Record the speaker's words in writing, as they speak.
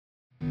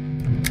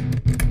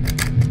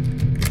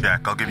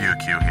Jack, I'll give you a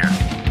cue here.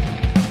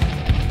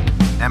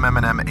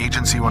 MM&M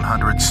Agency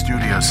 100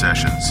 Studio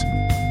Sessions.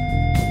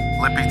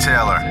 Lippe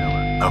Taylor.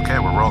 Okay,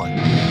 we're rolling.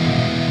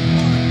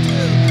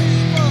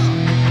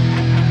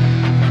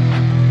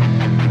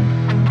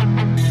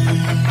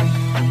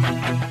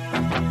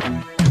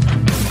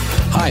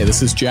 Hi,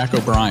 this is Jack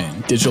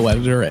O'Brien, digital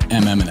editor at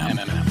MM&M.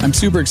 I'm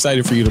super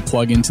excited for you to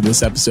plug into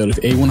this episode of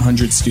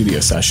A100 Studio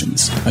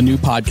Sessions, a new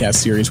podcast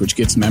series which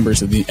gives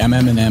members of the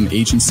MM&M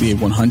Agency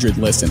 100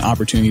 list an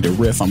opportunity to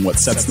riff on what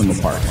sets them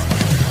apart.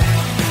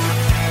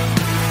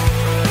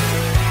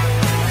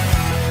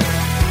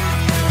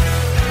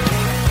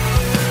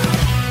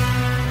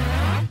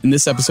 In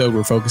this episode,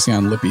 we're focusing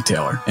on Lippe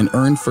Taylor, an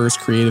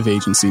earned-first creative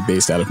agency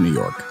based out of New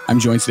York.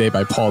 I'm joined today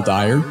by Paul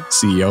Dyer,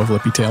 CEO of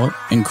Lippe Taylor,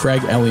 and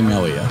Craig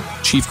Elimelia,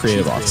 Chief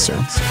Creative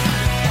Officer.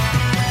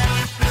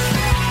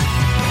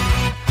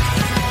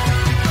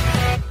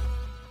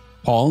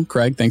 Paul,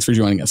 Craig, thanks for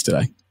joining us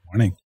today.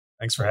 Morning.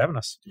 Thanks for having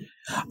us.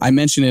 I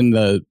mentioned in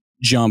the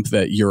jump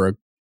that you're a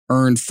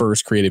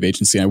earned-first creative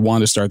agency. I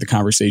wanted to start the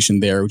conversation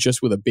there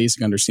just with a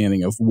basic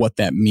understanding of what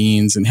that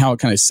means and how it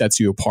kind of sets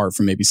you apart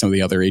from maybe some of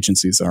the other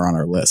agencies that are on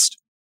our list.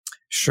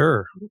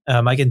 Sure.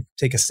 I can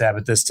take a stab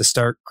at this to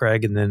start,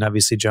 Craig, and then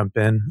obviously jump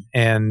in.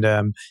 And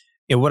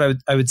what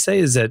I would say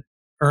is that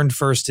earned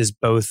first is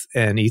both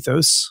an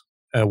ethos,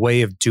 a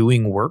way of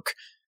doing work,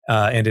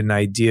 and an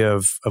idea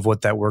of what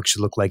that work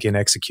should look like in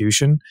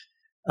execution.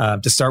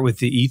 To start with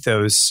the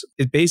ethos,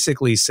 it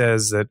basically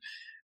says that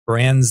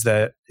brands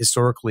that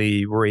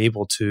historically were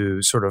able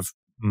to sort of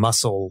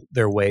muscle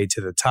their way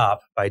to the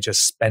top by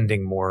just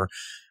spending more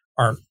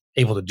aren't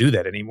able to do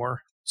that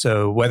anymore.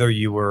 So whether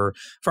you were a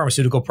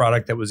pharmaceutical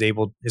product that was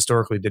able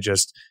historically to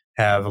just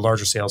have a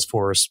larger sales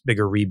force,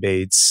 bigger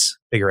rebates,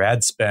 bigger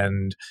ad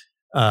spend,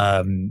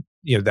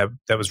 that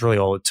was really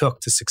all it took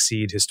to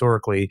succeed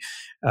historically.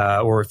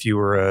 Or if you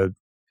were a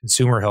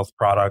consumer health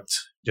product,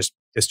 just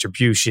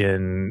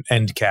distribution,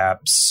 end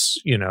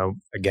caps,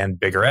 again,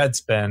 bigger ad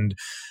spend,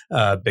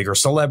 bigger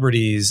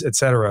celebrities, et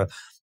cetera.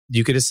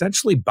 You could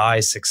essentially buy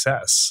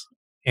success.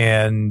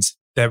 And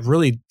that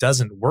really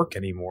doesn't work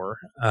anymore.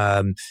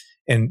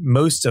 And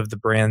most of the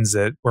brands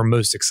that we're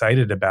most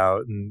excited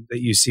about and that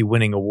you see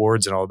winning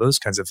awards and all those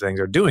kinds of things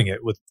are doing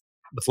it with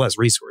less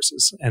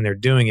resources. And they're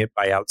doing it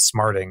by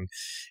outsmarting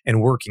and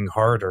working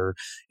harder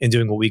and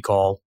doing what we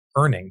call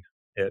earning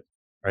it,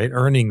 right?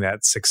 Earning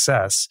that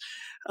success.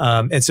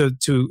 And so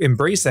to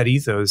embrace that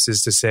ethos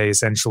is to say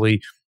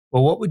essentially,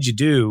 well, what would you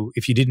do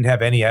if you didn't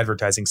have any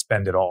advertising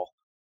spend at all?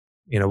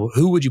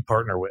 Who would you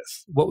partner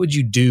with? What would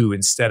you do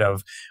instead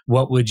of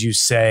what would you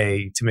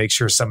say to make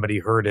sure somebody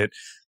heard it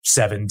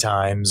 7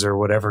 times or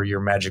whatever your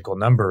magical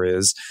number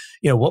is?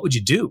 What would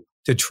you do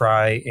to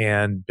try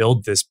and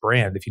build this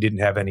brand if you didn't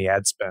have any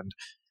ad spend?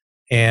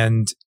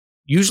 And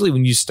usually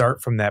when you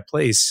start from that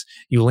place,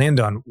 you land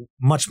on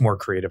much more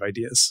creative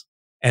ideas.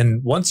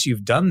 And once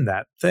you've done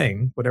that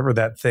thing, whatever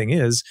that thing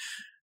is,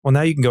 well,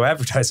 now you can go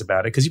advertise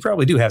about it because you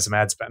probably do have some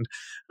ad spend.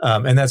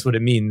 And that's what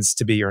it means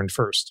to be earned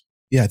first.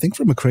 Yeah, I think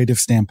from a creative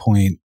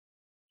standpoint,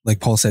 like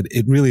Paul said,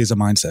 it really is a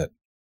mindset.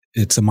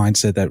 It's a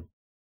mindset that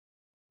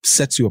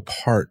sets you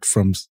apart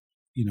from,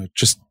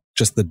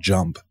 just the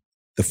jump,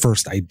 the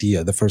first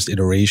idea, the first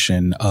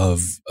iteration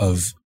of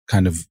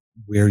kind of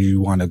where you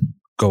want to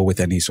go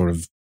with any sort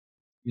of,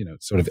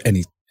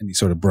 any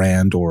sort of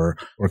brand or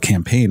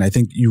campaign. I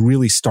think you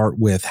really start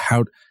with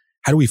how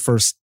do we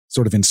first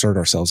sort of insert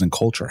ourselves in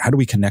culture? How do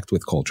we connect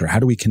with culture? How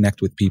do we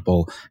connect with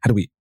people? How do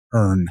we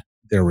earn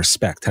their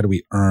respect? How do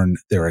we earn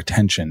their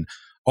attention?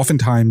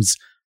 Oftentimes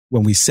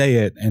when we say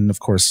it, and of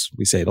course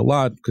we say it a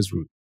lot because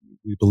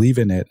we believe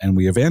in it and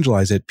we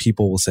evangelize it,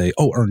 people will say,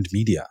 oh, earned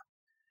media.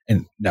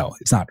 And no,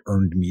 it's not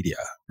earned media,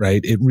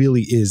 right? It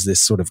really is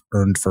this sort of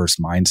earned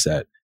first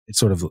mindset. It's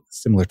sort of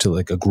similar to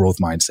like a growth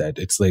mindset.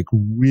 It's like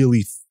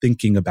really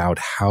thinking about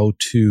how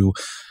to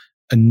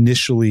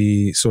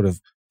initially sort of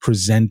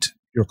present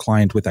your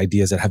client with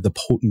ideas that have the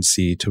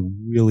potency to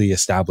really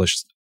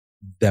establish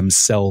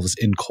themselves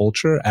in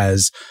culture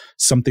as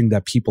something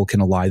that people can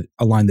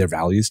align their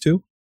values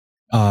to,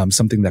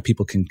 something that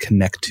people can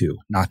connect to,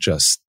 not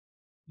just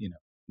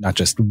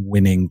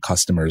winning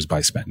customers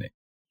by spending.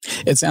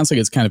 It sounds like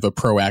it's kind of a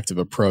proactive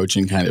approach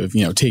and kind of,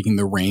 taking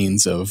the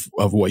reins of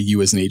what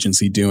you as an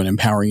agency do and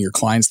empowering your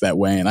clients that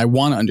way. And I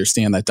want to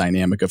understand that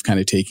dynamic of kind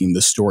of taking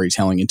the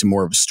storytelling into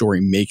more of a story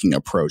making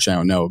approach. I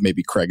don't know,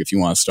 maybe Craig, if you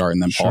want to start,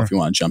 and then Paul, if you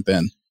want to jump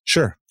in.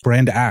 Sure.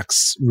 Brand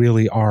acts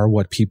really are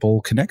what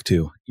people connect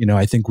to.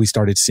 I think we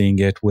started seeing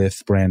it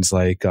with brands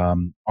like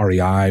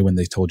REI when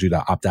they told you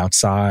to opt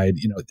outside.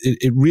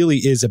 It really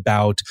is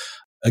about,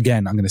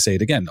 again, I'm going to say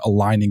it again,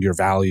 aligning your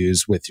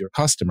values with your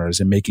customers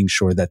and making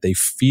sure that they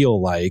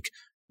feel like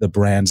the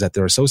brands that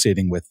they're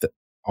associating with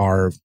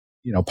are,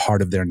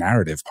 part of their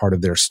narrative, part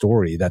of their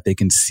story, that they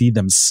can see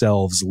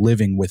themselves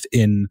living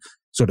within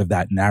sort of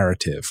that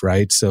narrative,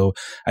 right? So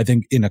I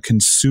think in a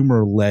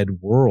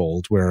consumer-led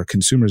world where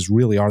consumers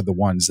really are the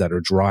ones that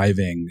are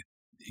driving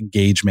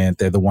engagement,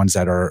 they're the ones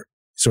that are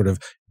sort of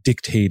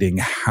dictating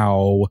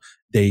how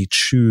they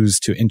choose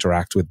to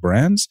interact with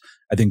brands.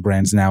 I think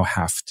brands now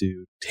have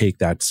to take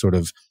that sort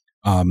of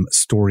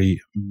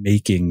story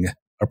making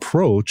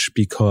approach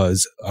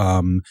because,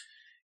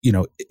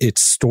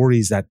 it's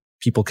stories that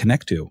people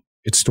connect to.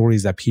 It's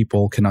stories that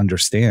people can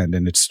understand,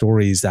 and it's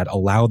stories that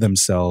allow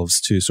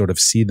themselves to sort of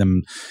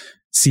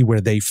see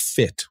where they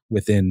fit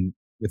within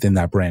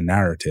that brand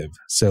narrative.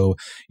 So,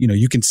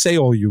 you can say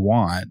all you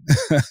want,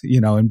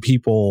 and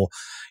people,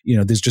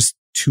 there's just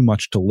too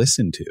much to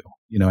listen to,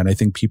 and I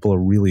think people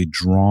are really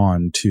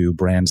drawn to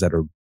brands that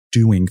are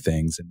doing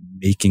things and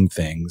making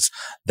things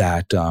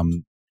that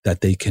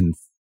they can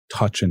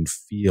touch and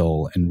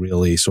feel and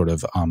really sort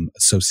of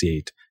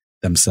associate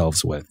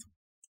themselves with.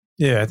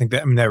 Yeah, I think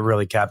that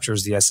really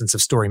captures the essence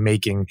of story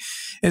making. And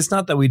it's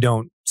not that we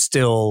don't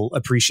still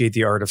appreciate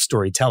the art of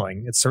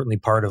storytelling. It's certainly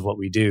part of what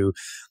we do.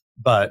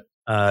 But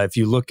if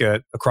you look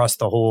at across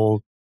the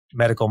whole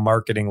medical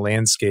marketing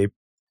landscape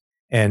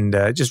and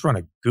just run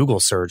a Google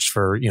search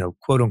for,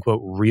 quote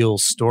unquote, real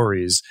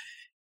stories,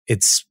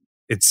 it's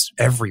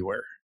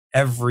everywhere.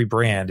 Every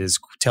brand is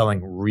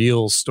telling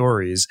real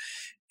stories.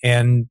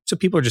 And so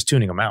people are just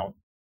tuning them out.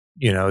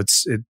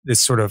 It's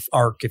this sort of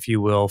arc, if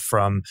you will,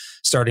 from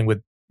starting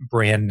with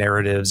brand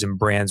narratives and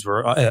brands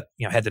were,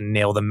 had to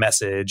nail the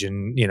message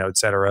and, et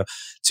cetera,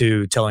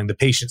 to telling the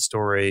patient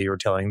story or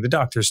telling the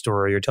doctor's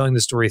story or telling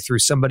the story through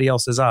somebody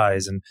else's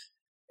eyes. And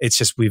it's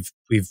just, we've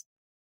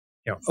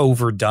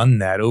overdone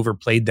that,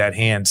 overplayed that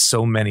hand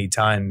so many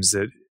times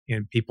that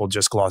people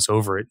just gloss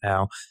over it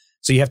now.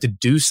 So you have to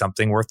do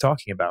something worth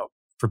talking about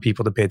for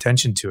people to pay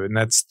attention to it. And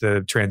that's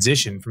the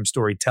transition from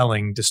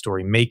storytelling to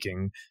story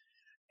making.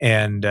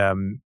 And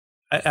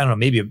I don't know,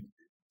 maybe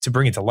to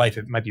bring it to life,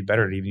 it might be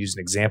better to even use an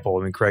example.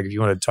 I mean, Craig, if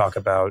you want to talk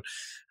about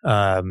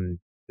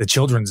the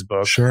children's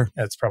book, sure,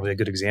 that's probably a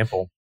good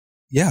example.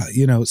 Yeah,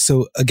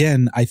 so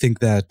again, I think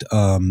that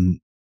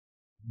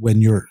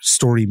when you're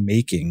story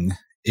making,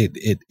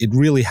 it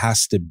really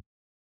has to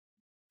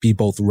be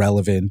both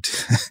relevant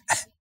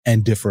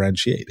and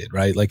differentiated,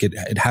 right? Like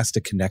it has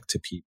to connect to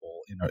people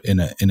in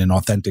an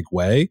authentic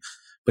way,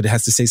 but it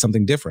has to say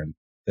something different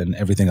than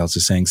everything else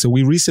is saying. So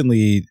we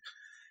recently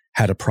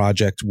had a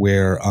project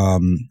where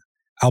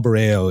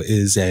Albereo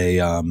is a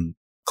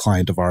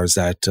client of ours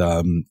that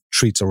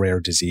treats a rare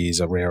disease,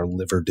 a rare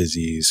liver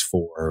disease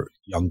for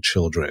young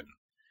children.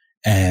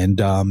 And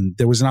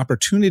there was an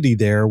opportunity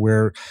there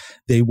where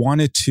they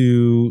wanted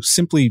to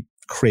simply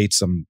create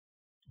some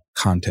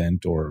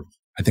content, or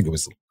I think it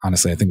was like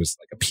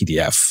a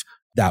PDF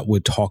that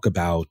would talk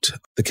about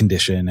the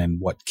condition and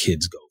what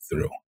kids go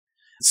through.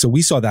 So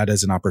we saw that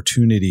as an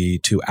opportunity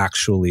to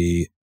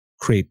actually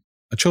create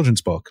a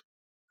children's book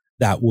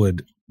that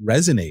would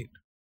resonate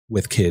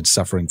with kids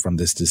suffering from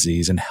this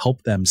disease and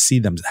help them see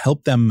them,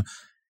 help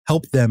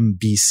them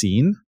be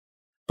seen,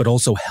 but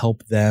also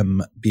help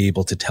them be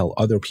able to tell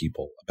other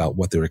people about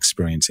what they're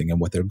experiencing and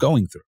what they're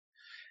going through.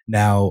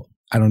 Now,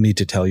 I don't need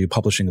to tell you,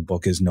 publishing a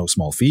book is no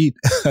small feat,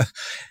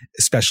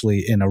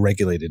 especially in a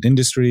regulated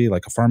industry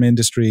like a pharma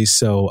industry.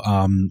 So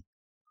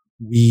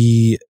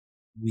we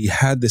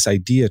had this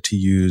idea to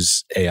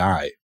use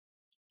AI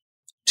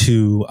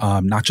to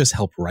not just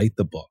help write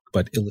the book,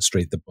 but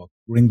illustrate the book,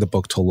 bring the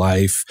book to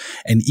life,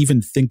 and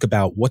even think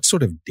about what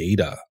sort of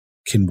data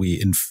can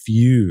we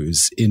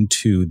infuse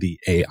into the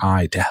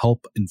AI to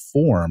help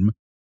inform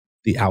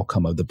the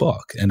outcome of the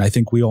book. And I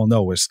think we all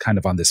know we're kind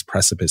of on this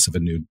precipice of a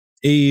new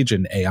age,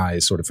 and AI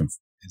is sort of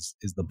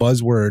is the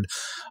buzzword.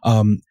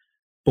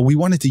 But we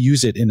wanted to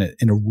use it in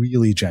a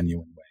really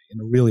genuine way, in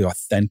a really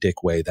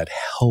authentic way that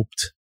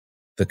helped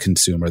the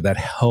consumer, that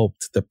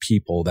helped the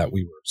people that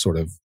we were sort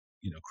of,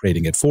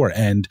 creating it for.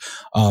 And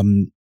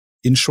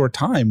in short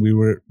time,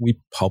 we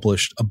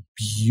published a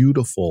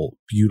beautiful,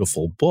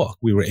 beautiful book.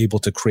 We were able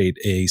to create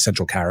a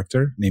central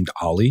character named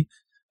Ollie,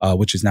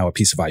 which is now a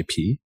piece of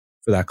IP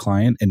for that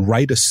client, and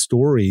write a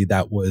story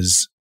that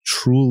was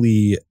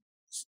truly,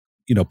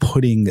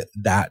 putting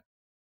that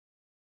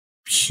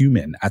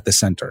human at the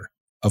center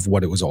of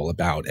what it was all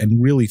about,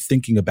 and really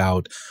thinking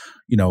about,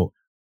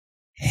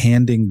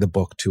 handing the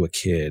book to a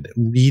kid,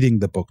 reading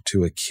the book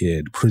to a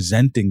kid,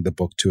 presenting the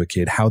book to a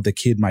kid, how the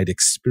kid might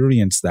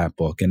experience that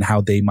book and how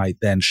they might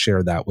then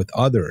share that with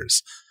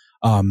others.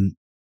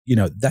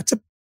 That's a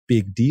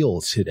big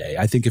deal today.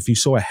 I think if you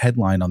saw a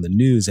headline on the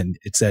news and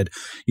it said,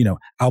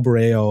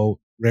 Albereo,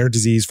 rare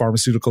disease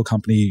pharmaceutical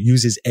company,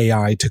 uses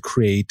AI to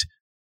create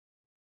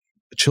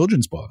a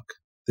children's book,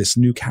 this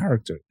new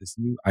character,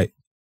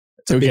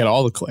 so we get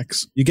all the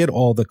clicks. You get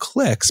all the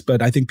clicks,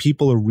 but I think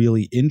people are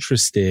really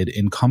interested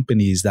in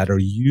companies that are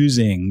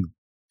using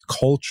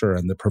culture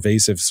and the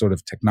pervasive sort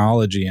of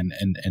technology and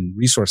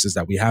resources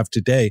that we have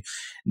today,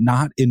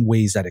 not in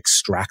ways that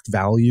extract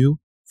value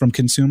from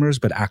consumers,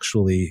 but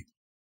actually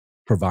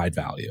provide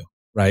value,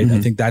 right? Mm-hmm.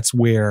 I think that's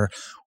where,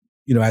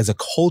 as a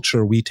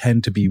culture, we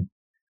tend to be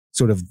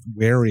sort of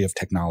wary of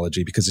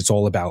technology because it's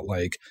all about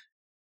like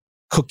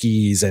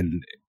cookies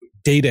and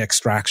data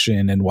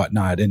extraction and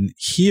whatnot. And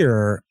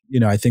here,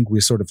 I think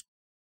we're sort of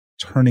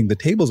turning the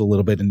tables a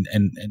little bit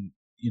and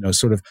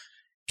sort of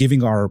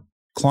giving our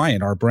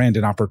client, our brand,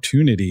 an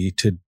opportunity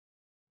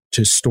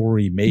to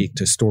story make,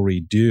 to story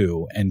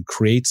do, and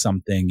create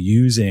something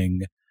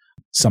using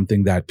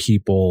something that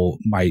people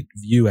might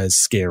view as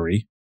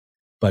scary,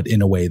 but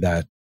in a way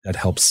that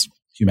helps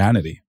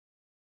humanity.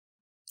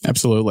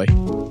 Absolutely.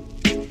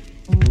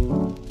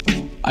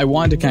 I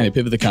wanted to kind of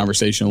pivot the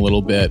conversation a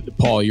little bit.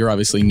 Paul, you're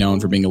obviously known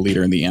for being a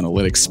leader in the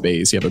analytics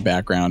space. You have a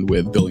background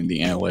with building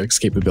the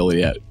analytics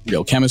capability at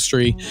Real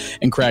Chemistry.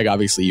 And Craig,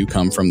 obviously you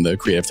come from the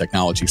creative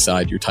technology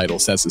side. Your title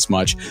says as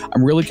much.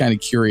 I'm really kind of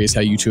curious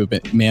how you two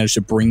have managed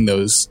to bring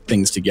those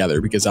things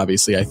together, because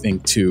obviously I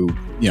think to,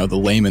 the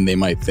layman, they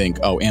might think,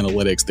 oh,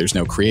 analytics, there's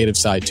no creative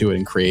side to it,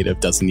 and creative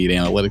doesn't need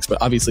analytics. But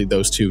obviously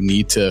those two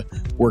need to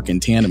work in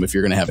tandem if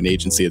you're going to have an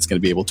agency that's going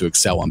to be able to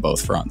excel on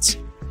both fronts.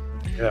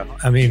 Yeah,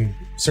 I mean,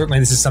 certainly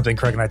this is something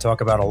Craig and I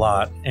talk about a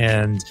lot.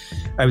 And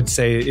I would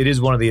say it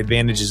is one of the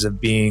advantages of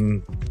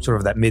being sort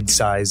of that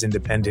mid-size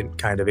independent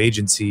kind of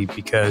agency,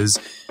 because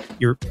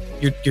your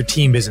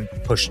team isn't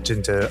pushed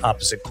into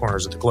opposite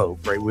corners of the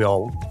globe, right? We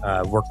all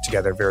work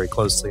together very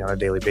closely on a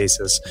daily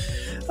basis.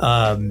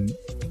 From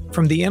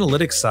the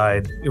analytics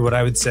side, what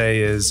I would say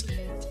is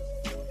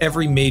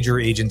every major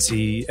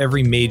agency,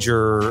 every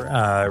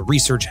major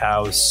research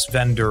house,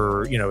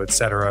 vendor, et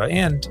cetera,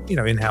 and,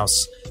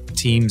 in-house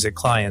teams at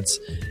clients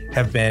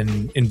have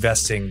been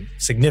investing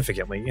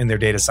significantly in their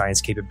data science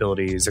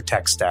capabilities, their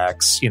tech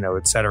stacks,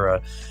 et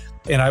cetera.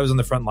 And I was on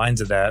the front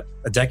lines of that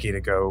a decade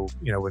ago,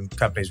 when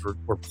companies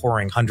were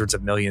pouring hundreds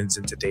of millions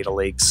into data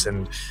lakes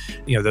and,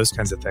 those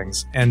kinds of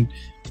things. And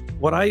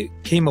what I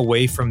came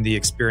away from the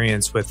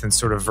experience with in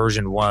sort of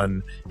version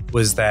 1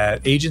 was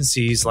that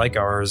agencies like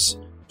ours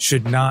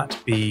should not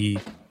be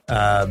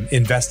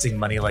investing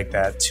money like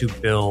that to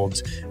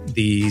build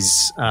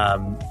these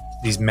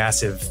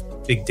massive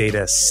big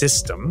data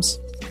systems,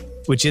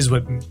 which is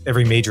what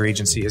every major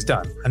agency has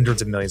done.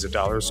 Hundreds of millions of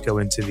dollars go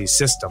into these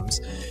systems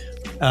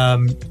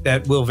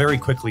that will very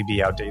quickly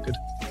be outdated,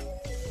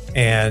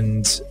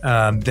 and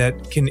that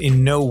can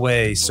in no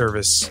way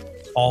service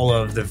all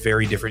of the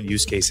very different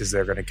use cases that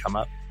are going to come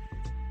up.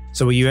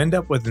 So what you end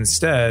up with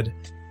instead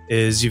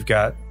is you've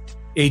got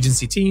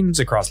agency teams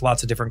across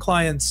lots of different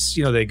clients.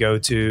 They go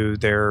to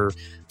their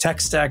tech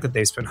stack that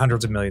they spend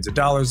hundreds of millions of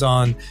dollars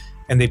on,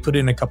 and they put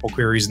in a couple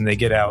queries and they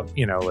get out,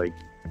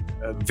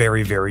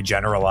 very, very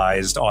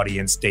generalized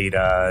audience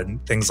data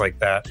and things like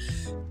that.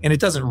 And it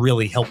doesn't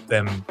really help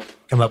them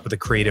come up with a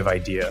creative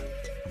idea.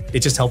 It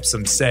just helps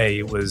them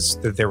say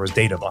that there was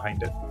data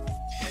behind it.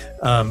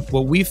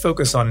 What we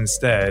focus on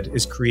instead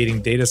is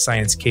creating data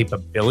science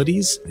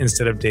capabilities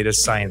instead of data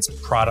science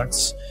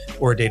products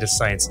or a data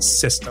science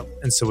system.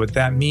 And so what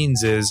that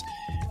means is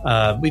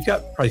we've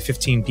got probably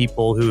 15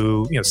 people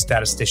who,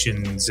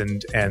 statisticians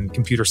and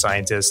computer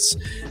scientists,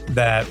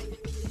 that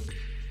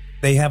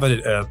they have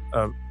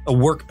a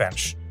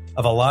workbench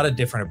of a lot of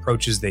different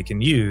approaches they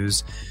can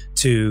use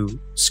to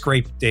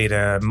scrape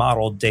data,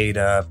 model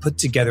data, put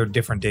together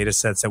different data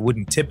sets that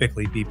wouldn't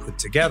typically be put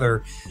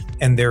together.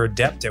 And they're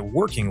adept at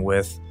working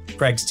with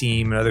Craig's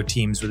team and other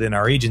teams within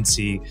our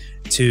agency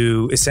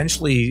to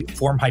essentially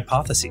form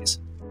hypotheses.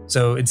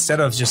 So instead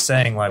of just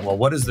saying like, well,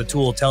 what does the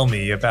tool tell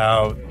me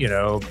about,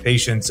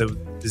 patients of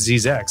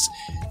disease X?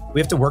 We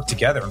have to work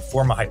together and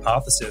form a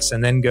hypothesis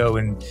and then go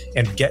and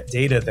get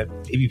data that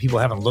maybe people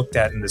haven't looked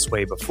at in this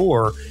way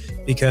before,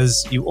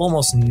 because you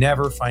almost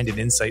never find an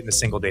insight in a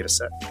single data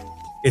set.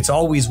 It's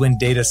always when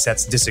data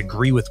sets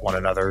disagree with one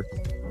another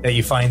that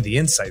you find the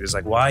insight. It's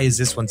like, why is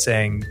this one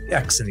saying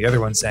X and the other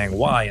one saying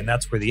Y? And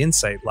that's where the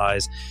insight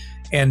lies.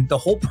 And the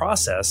whole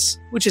process,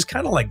 which is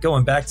kind of like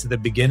going back to the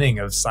beginning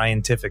of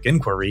scientific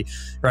inquiry,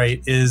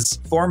 right,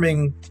 is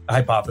forming a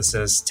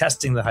hypothesis,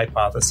 testing the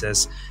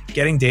hypothesis,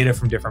 getting data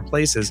from different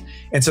places.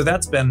 And so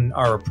that's been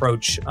our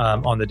approach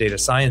on the data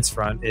science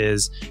front.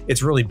 Is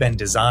it's really been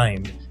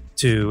designed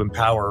to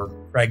empower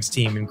Craig's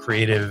team and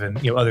creative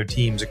and other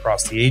teams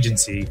across the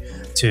agency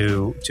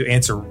to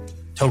answer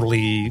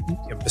totally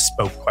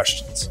bespoke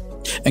questions.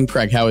 And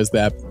Craig, how has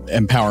that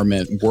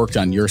empowerment worked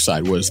on your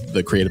side? What does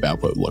the creative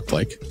output look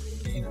like?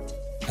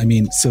 I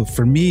mean, so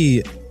for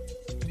me,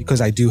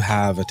 because I do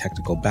have a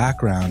technical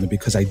background and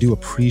because I do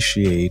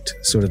appreciate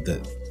sort of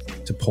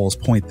to Paul's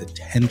point, the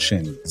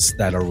tensions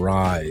that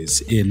arise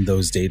in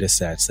those data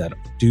sets that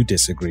do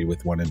disagree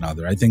with one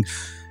another. I think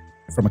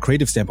from a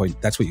creative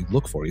standpoint, that's what you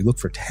look for. You look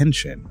for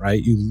tension,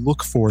 right? You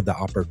look for the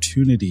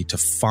opportunity to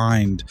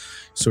find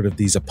sort of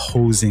these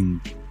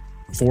opposing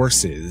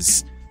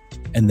forces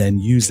and then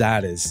use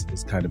that as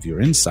kind of your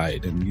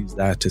insight and use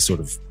that to sort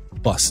of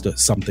bust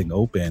something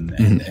open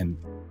and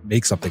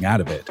make something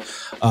out of it.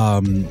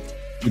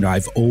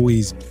 I've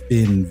always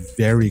been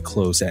very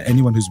close.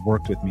 Anyone who's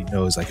worked with me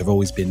knows, like, I've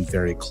always been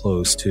very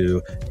close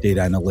to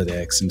data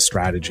analytics and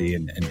strategy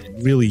and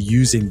really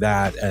using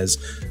that as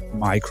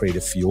my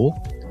creative fuel.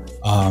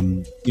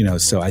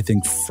 So I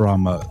think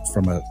from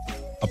a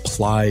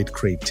applied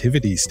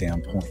creativity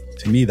standpoint,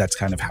 to me, that's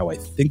kind of how I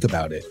think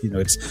about it.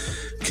 It's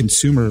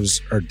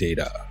consumers are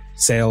data,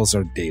 Sales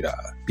are data.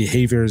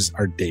 Behaviors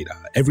are data.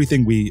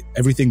 Everything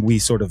we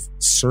sort of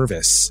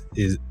service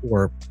is,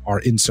 or are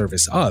in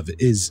service of,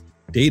 is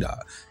data.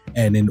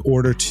 And in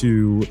order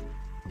to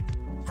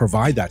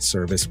provide that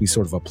service, we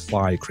sort of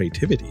apply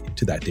creativity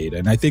to that data.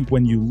 And I think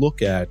when you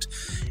look at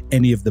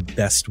any of the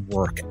best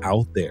work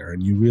out there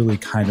and you really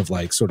kind of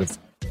like sort of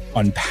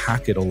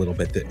unpack it a little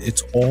bit, that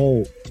it's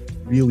all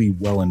really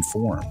well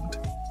informed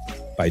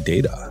by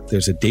data.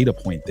 There's a data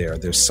point there.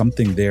 There's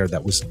something there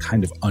that was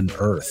kind of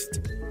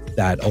unearthed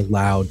that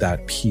allowed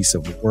that piece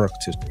of work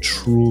to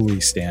truly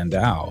stand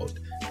out.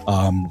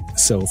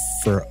 So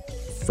for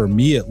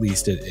me, at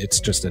least, it's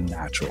just a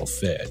natural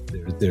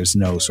fit. There's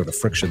no sort of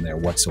friction there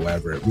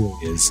whatsoever. It really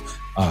is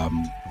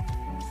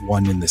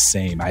one and the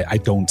same. I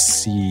don't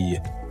see,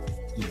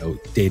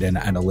 data and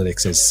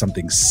analytics as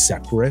something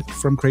separate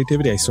from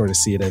creativity. I sort of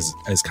see it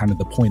as kind of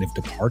the point of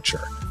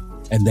departure.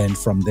 And then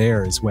from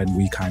there is when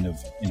we kind of,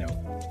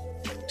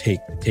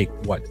 take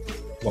what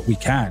we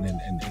can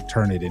and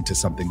turn it into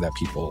something that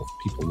people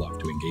love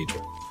to engage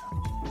with.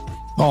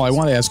 Paul, I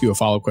want to ask you a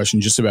follow-up question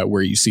just about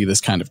where you see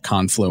this kind of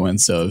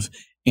confluence of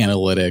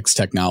analytics,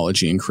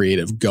 technology, and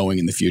creative going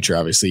in the future.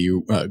 Obviously,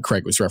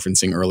 Craig was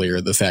referencing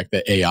earlier the fact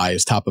that AI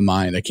is top of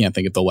mind. I can't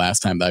think of the last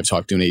time that I've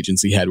talked to an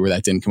agency head where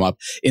that didn't come up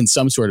in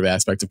some sort of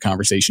aspect of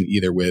conversation,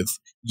 either with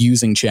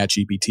using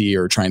ChatGPT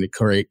or trying to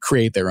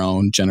create their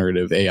own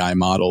generative AI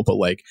model. But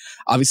like,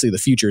 obviously the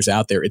future's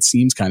out there. It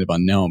seems kind of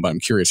unknown, but I'm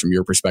curious from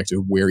your perspective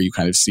where you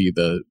kind of see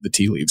the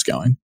tea leaves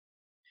going.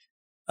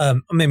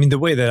 The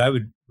way that I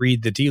would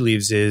read the tea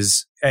leaves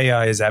is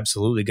AI is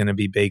absolutely going to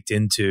be baked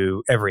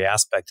into every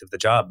aspect of the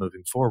job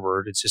moving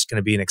forward. It's just going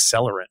to be an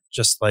accelerant,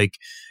 just like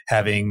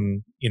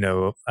having,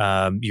 your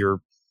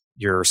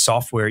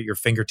software at your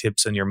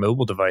fingertips on your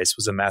mobile device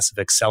was a massive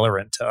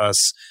accelerant to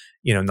us,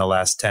 in the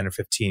last 10 or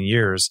 15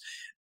 years.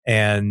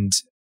 And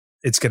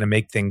it's going to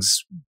make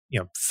things,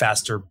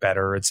 faster,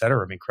 better, et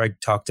cetera. Craig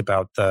talked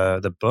about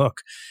the book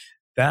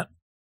that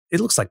it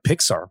looks like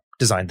Pixar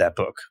designed that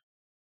book.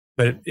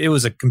 But it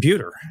was a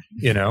computer,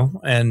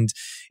 and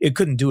it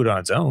couldn't do it on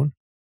its own.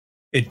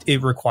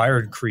 It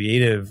required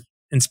creative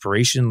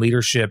inspiration,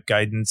 leadership,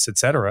 guidance, et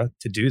cetera,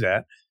 to do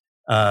that.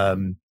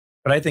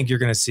 But I think you're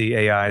going to see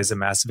AI as a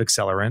massive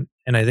accelerant.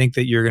 And I think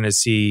that you're going to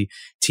see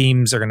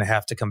teams are going to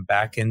have to come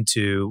back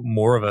into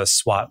more of a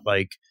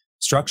SWAT-like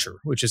structure,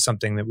 which is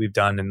something that we've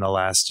done in the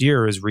last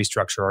year, is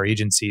restructure our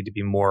agency to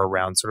be more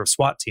around sort of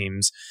SWAT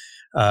teams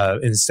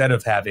instead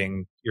of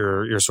having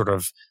your sort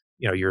of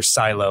your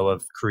silo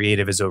of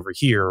creative is over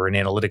here and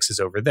analytics is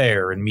over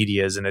there and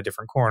media is in a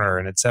different corner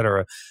and et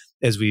cetera,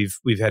 as we've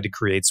had to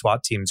create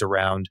SWAT teams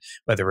around,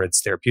 whether it's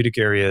therapeutic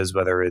areas,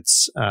 whether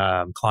it's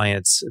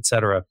clients, et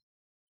cetera.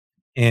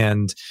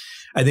 And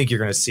I think you're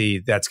going to see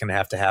that's going to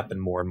have to happen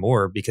more and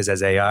more, because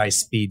as AI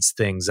speeds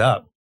things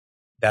up,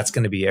 that's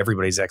going to be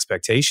everybody's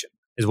expectation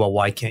is, well,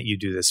 why can't you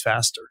do this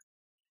faster?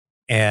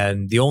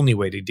 And the only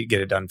way to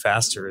get it done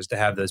faster is to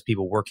have those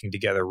people working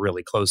together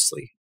really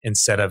closely,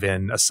 instead of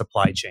in a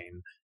supply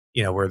chain,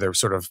 where they're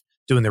sort of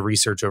doing the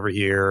research over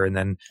here and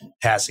then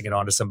passing it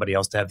on to somebody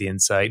else to have the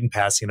insight and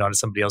passing it on to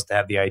somebody else to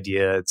have the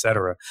idea, et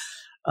cetera.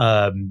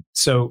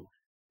 So,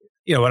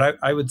 what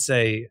I would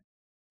say,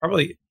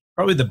 probably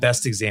the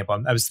best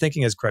example, I was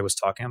thinking as Craig was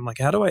talking, I'm like,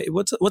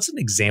 what's an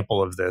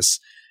example of this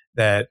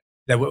that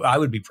I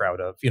would be proud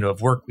of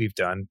work we've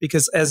done?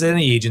 Because as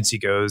any agency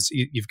goes,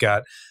 you've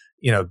got,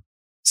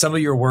 some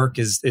of your work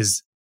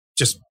is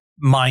just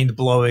mind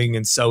blowing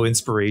and so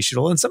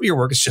inspirational, and some of your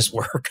work is just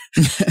work,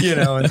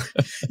 and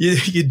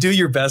you do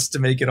your best to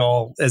make it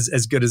all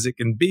as good as it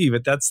can be,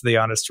 but that's the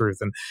honest truth.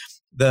 And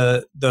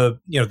the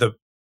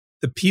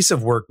piece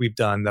of work we've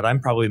done that I'm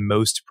probably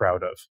most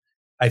proud of,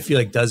 I feel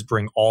like does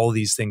bring all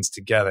these things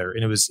together.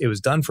 And it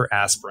was done for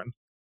aspirin,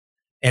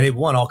 and it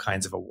won all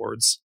kinds of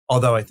awards.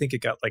 Although I think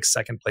it got like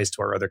second place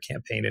to our other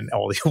campaign in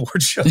all the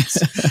award shows.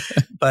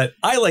 But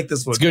I like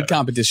this one. It's good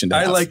competition.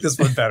 I like this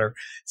one better.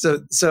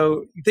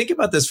 So think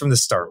about this from the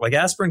start. Like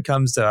aspirin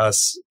comes to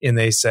us and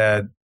they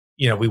said,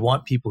 we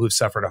want people who've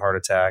suffered a heart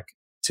attack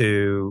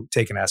to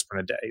take an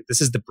aspirin a day. This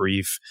is the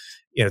brief.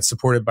 It's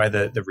supported by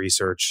the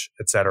research,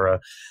 et cetera.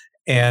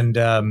 And,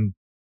 our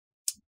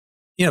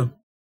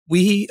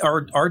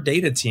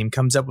data team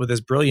comes up with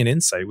this brilliant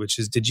insight, which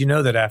is, did you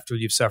know that after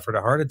you've suffered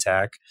a heart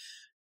attack,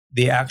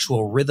 the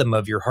actual rhythm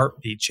of your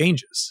heartbeat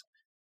changes?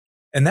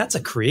 And that's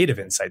a creative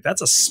insight.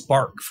 That's a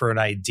spark for an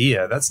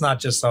idea. That's not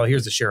just,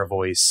 here's a share of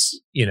voice,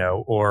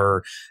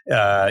 or,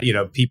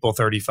 people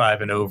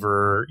 35 and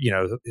over,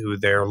 who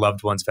their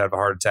loved ones have had a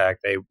heart attack.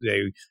 They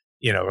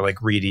or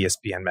like read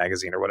ESPN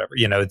magazine or whatever,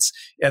 it's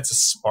a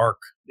spark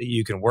that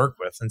you can work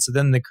with. And so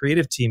then the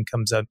creative team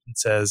comes up and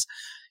says,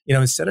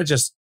 instead of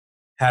just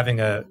having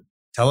a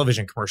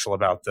television commercial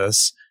about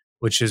this,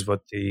 which is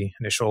what the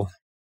initial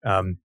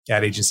ad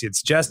agency had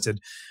suggested,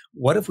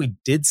 what if we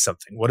did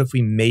something? What if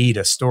we made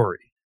a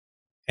story?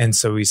 And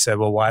so we said,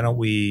 well, why don't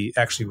we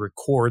actually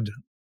record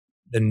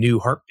the new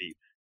heartbeat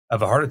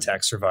of a heart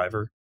attack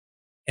survivor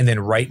and then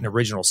write an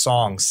original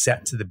song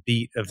set to the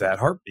beat of that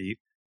heartbeat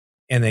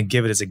and then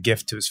give it as a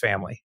gift to his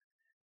family?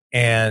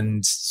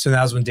 And so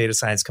now's when data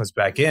science comes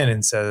back in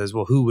and says,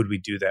 well, who would we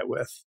do that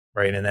with?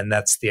 Right. And then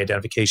that's the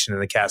identification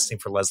and the casting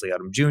for Leslie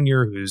Odom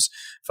Jr., whose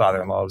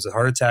father-in-law was a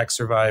heart attack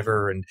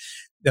survivor. And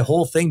the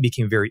whole thing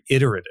became very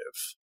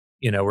iterative,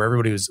 where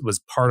everybody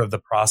was part of the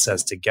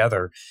process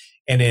together.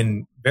 And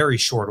in very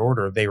short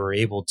order, they were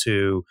able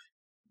to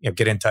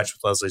get in touch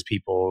with Leslie's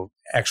people,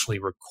 actually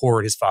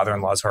record his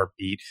father-in-law's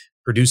heartbeat,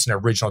 produce an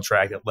original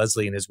track that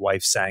Leslie and his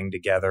wife sang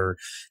together,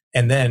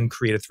 and then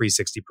create a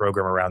 360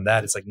 program around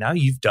that. It's like, now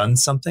you've done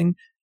something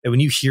that when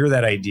you hear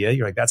that idea,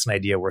 you're like, that's an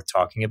idea worth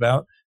talking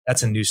about.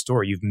 That's a new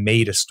story. You've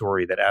made a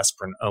story that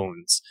aspirin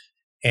owns.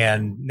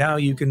 And now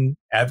you can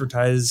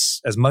advertise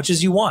as much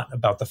as you want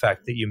about the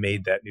fact that you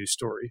made that new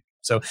story.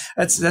 So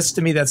that's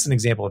to me, that's an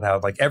example of how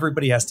like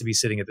everybody has to be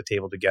sitting at the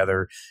table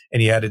together,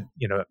 and you had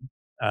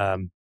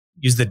to,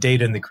 use the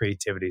data and the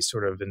creativity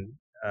sort of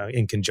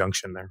in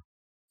conjunction there.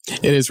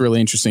 It is really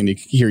interesting to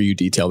hear you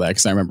detail that,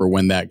 because I remember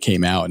when that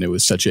came out, and it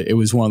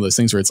was one of those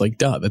things where it's like,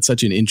 duh, that's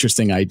such an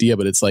interesting idea,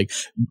 but it's like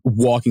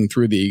walking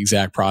through the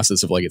exact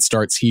process of like, it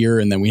starts here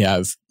and then we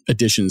have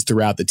additions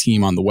throughout the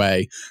team on the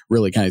way,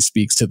 really kind of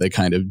speaks to the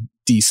kind of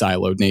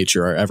de-siloed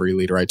nature. Every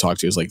leader I talk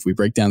to is like, if we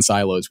break down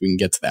silos, we can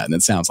get to that. And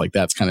it sounds like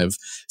that's kind of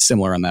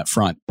similar on that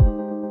front.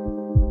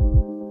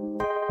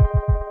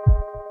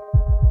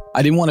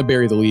 I didn't want to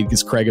bury the lead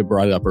because Craig had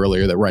brought it up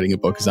earlier that writing a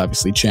book is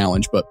obviously a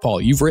challenge. But Paul,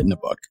 you've written a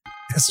book.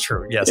 That's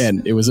true. Yes.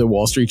 And it was a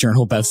Wall Street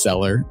Journal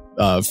bestseller,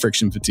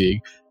 Friction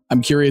Fatigue.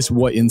 I'm curious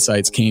what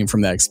insights came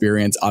from that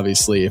experience.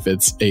 Obviously, if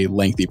it's a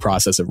lengthy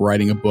process of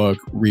writing a book,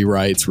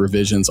 rewrites,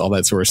 revisions, all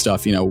that sort of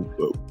stuff,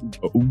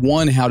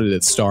 one, how did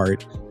it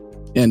start?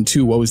 And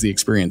two, what was the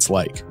experience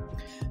like?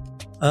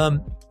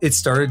 It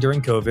started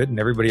during COVID and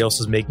everybody else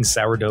was making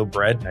sourdough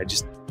bread. And I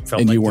just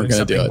felt and like you weren't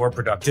doing going to do something it. more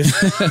productive.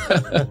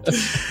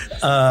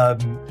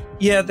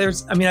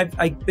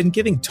 I've been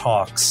giving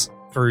talks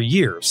for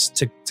years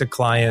to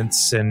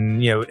clients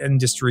and,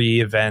 industry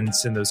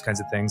events and those kinds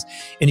of things.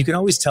 And you can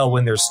always tell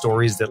when there's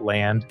stories that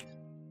land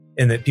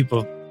and that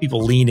people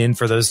lean in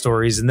for those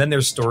stories. And then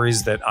there's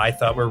stories that I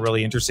thought were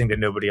really interesting that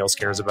nobody else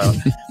cares about.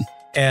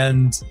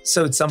 And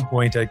so at some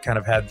point I kind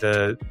of had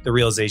the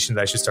realization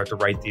that I should start to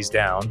write these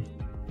down.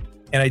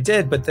 And I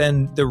did, but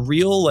then the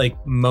real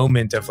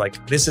moment of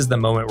this is the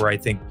moment where I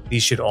think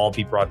these should all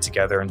be brought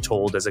together and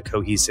told as a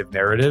cohesive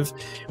narrative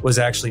was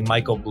actually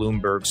Michael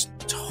Bloomberg's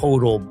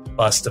total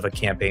bust of a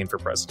campaign for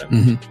president.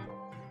 Mm-hmm.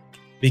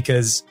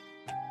 Because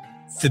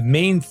the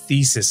main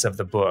thesis of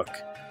the book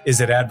is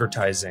that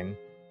advertising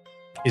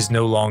is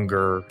no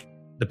longer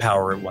the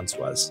power it once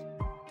was.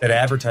 That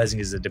advertising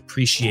is a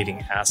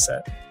depreciating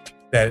asset.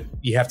 That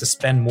you have to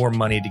spend more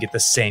money to get the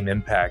same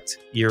impact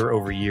year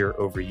over year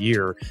over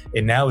year.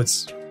 And now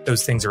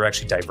those things are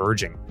actually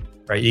diverging,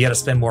 right? You got to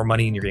spend more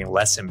money and you're getting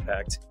less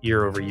impact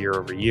year over year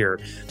over year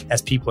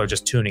as people are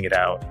just tuning it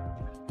out,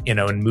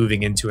 and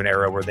moving into an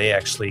era where they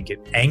actually get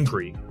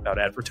angry about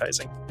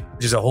advertising,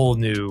 which is a whole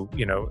new,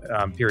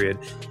 period.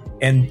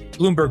 And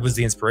Bloomberg was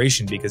the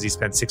inspiration because he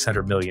spent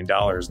 $600 million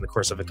in the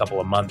course of a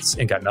couple of months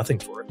and got nothing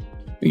for it.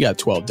 He got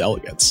 12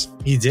 delegates.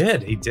 He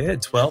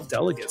did 12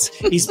 delegates.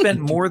 He spent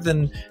more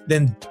than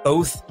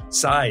both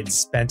sides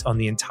spent on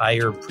the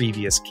entire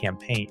previous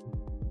campaign,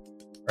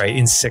 right?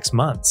 In 6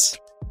 months,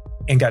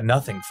 and got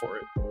nothing for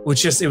it,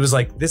 it was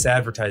like, this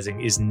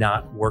advertising is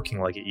not working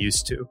like it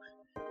used to.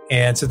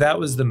 And so that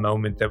was the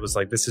moment that was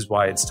like, this is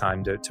why it's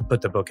time to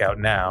put the book out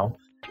now.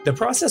 The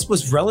process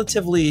was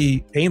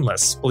relatively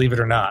painless, believe it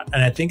or not.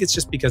 And I think it's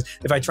just because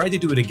if I tried to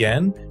do it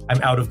again, I'm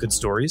out of good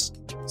stories.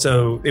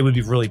 So it would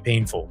be really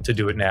painful to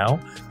do it now.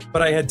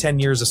 But I had 10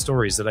 years of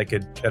stories that I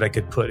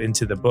could put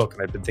into the book,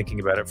 and I've been thinking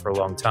about it for a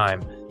long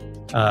time.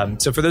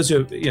 So for those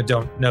who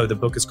don't know, the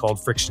book is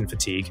called Friction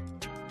Fatigue.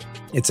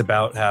 It's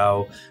about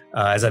how,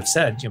 as I've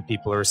said,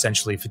 people are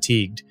essentially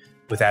fatigued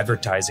with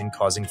advertising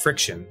causing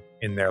friction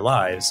in their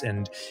lives.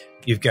 And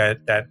you've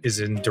got that is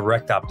in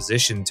direct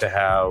opposition to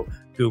how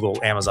Google,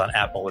 Amazon,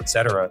 Apple, et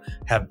cetera,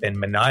 have been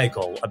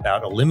maniacal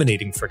about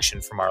eliminating friction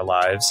from our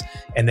lives.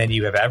 And then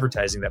you have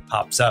advertising that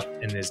pops up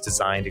and is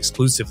designed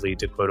exclusively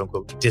to quote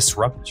unquote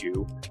disrupt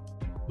you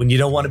when you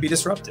don't want to be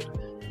disrupted.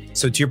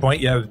 So to your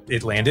point, yeah,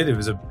 it landed. It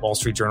was a Wall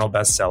Street Journal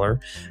bestseller.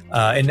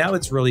 And now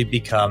it's really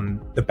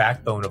become the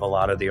backbone of a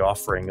lot of the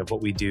offering of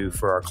what we do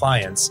for our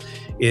clients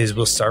is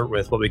we'll start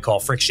with what we call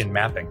friction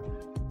mapping.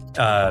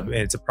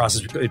 It's a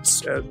process.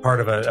 It's part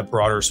of a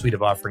broader suite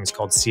of offerings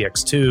called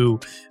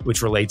CX2,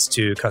 which relates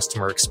to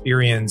customer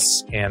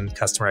experience and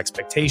customer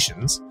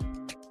expectations,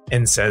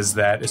 and says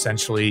that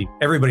essentially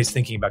everybody's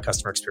thinking about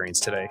customer experience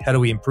today. How do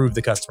we improve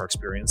the customer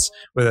experience?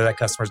 Whether that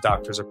customer's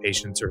doctors or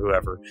patients or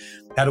whoever,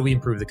 how do we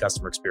improve the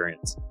customer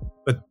experience?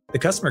 But the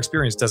customer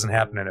experience doesn't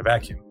happen in a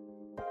vacuum,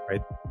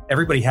 right?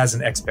 Everybody has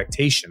an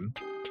expectation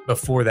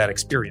before that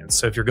experience.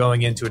 So if you're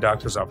going into a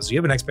doctor's office, you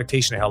have an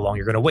expectation of how long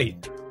you're going to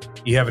wait.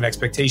 You have an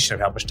expectation of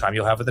how much time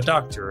you'll have with the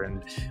doctor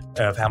and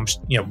of how much,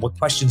 what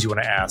questions you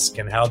want to ask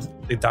and how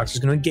the doctor's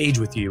going to engage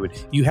with you.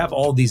 And you have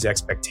all these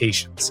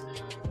expectations.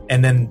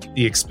 And then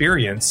the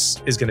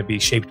experience is going to be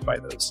shaped by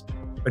those.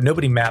 but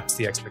nobody maps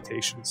the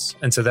expectations.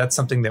 And so that's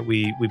something that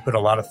we put a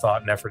lot of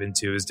thought and effort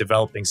into is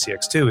developing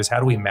CX2 is how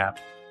do we map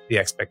the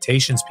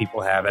expectations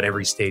people have at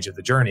every stage of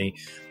the journey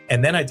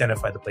and then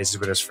identify the places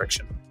where there's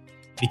friction.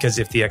 Because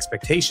if the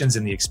expectations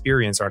and the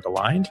experience aren't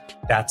aligned,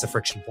 that's a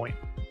friction point.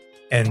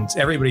 And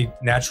everybody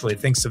naturally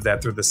thinks of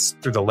that through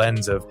the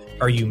lens of,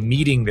 are you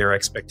meeting their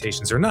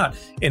expectations or not?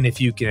 And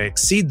if you can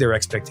exceed their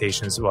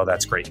expectations, well,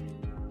 that's great.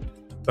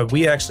 But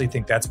we actually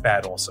think that's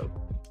bad also.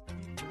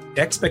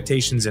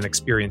 Expectations and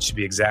experience should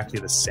be exactly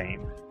the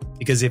same.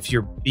 Because if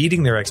you're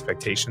beating their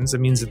expectations, it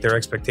means that their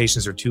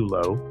expectations are too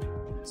low.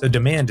 So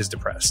demand is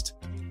depressed.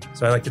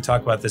 So I like to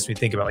talk about this when we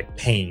think about like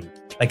pain,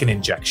 like an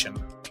injection.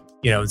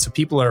 And so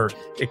people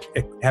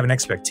have an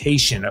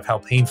expectation of how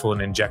painful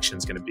an injection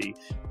is going to be.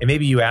 And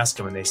maybe you ask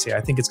them and they say,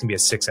 I think it's going to be a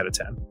 6 out of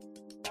 10.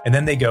 And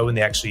then they go and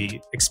they actually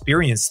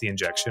experience the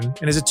injection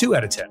and it's a 2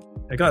 out of 10.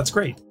 Like, oh, that's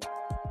great.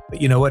 But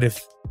you know what?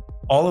 If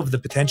all of the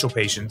potential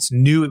patients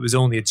knew it was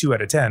only a 2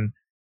 out of 10,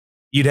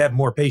 you'd have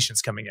more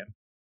patients coming in.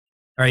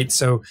 All right.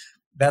 So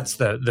that's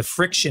the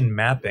friction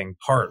mapping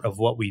part of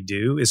what we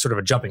do is sort of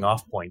a jumping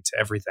off point to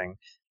everything.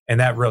 And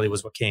that really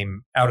was what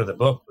came out of the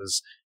book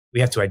was we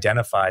have to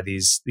identify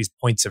these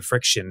points of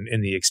friction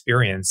in the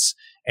experience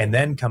and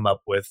then come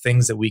up with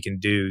things that we can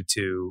do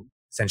to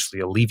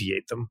essentially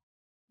alleviate them.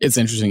 It's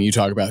interesting you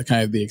talk about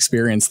kind of the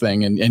experience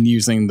thing and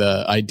using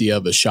the idea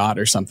of a shot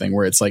or something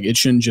where it's like, it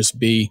shouldn't just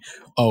be,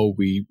 oh,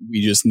 we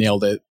just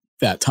nailed it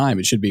that time.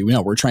 It should be,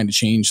 we're trying to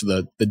change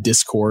the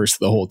discourse,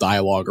 the whole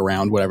dialogue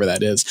around whatever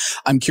that is.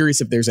 I'm curious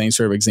if there's any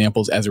sort of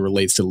examples as it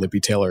relates to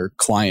Lippe Taylor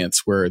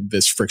clients where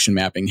this friction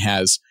mapping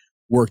has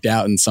worked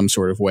out in some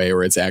sort of way,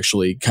 or it's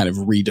actually kind of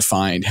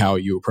redefined how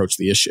you approach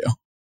the issue.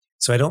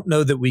 So I don't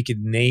know that we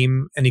could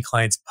name any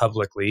clients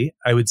publicly.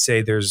 I would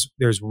say there's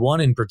one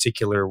in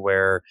particular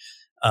where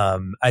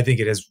I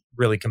think it has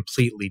really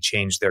completely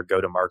changed their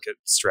go-to-market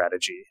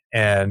strategy.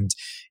 And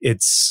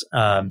it's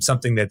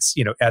something that's,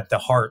 at the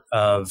heart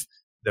of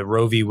the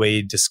Roe v.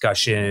 Wade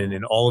discussion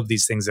and all of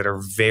these things that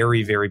are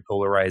very, very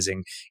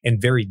polarizing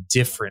and very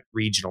different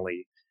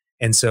regionally.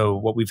 And so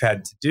what we've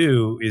had to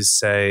do is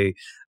say,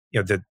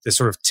 the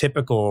sort of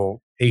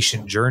typical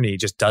patient journey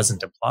just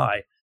doesn't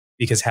apply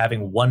because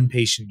having one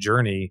patient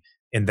journey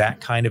in that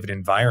kind of an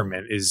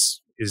environment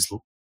is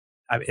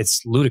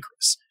it's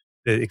ludicrous.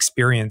 The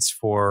experience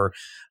for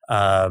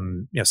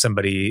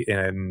somebody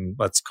in,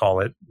 let's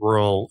call it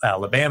rural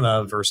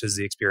Alabama versus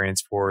the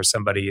experience for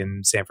somebody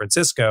in San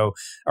Francisco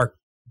are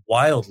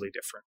wildly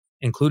different,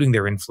 including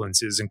their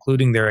influences,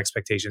 including their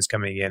expectations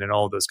coming in and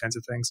all of those kinds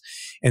of things.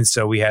 And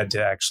so we had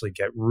to actually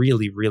get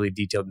really, really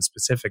detailed and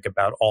specific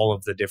about all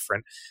of the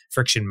different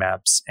friction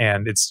maps,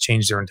 and it's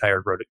changed their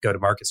entire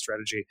go-to-market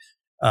strategy.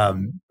 But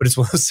it's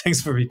one of those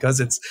things where because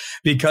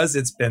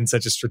it's been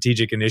such a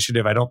strategic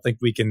initiative, I don't think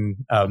we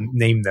can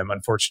name them,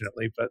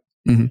 unfortunately. But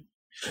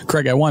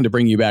Craig, I wanted to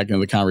bring you back into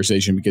the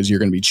conversation because you're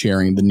going to be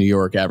chairing the New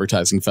York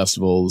Advertising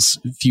Festival's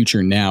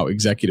Future Now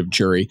executive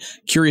jury.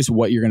 Curious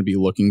what you're going to be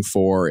looking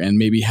for and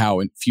maybe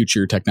how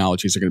future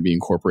technologies are going to be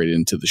incorporated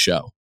into the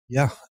show.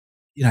 Yeah.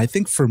 I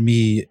think for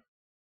me,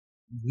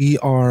 we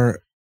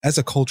are, as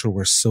a culture,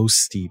 we're so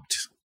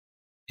steeped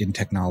in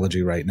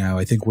technology right now.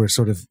 I think we're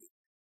sort of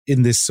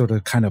in this sort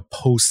of kind of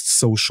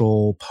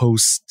post-social,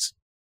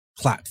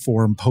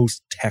 post-platform,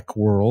 post-tech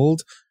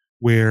world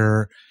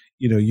where,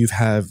 you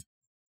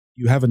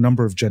have a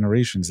number of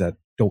generations that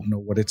don't know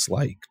what it's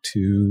like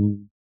to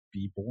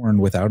be born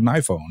without an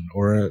iPhone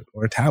or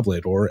a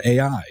tablet or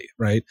AI,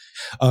 right?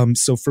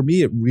 So for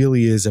me, it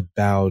really is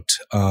about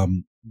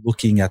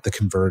looking at the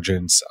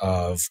convergence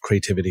of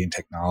creativity and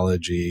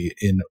technology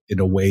in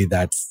a way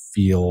that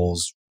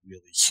feels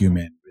really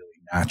human, really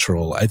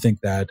natural. I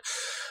think that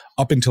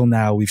up until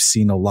now, we've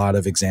seen a lot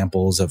of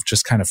examples of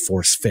just kind of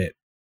force fit,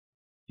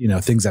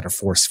 things that are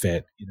force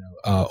fit.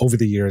 Over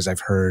the years,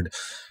 I've heard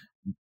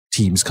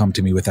teams come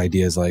to me with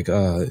ideas like,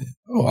 oh,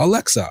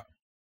 Alexa.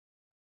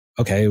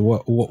 Okay,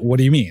 what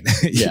do you mean?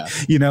 Yeah.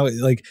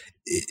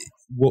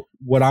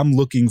 What I'm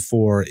looking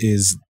for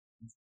is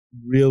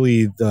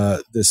really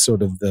the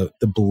sort of the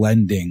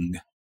blending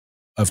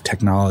of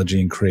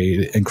technology and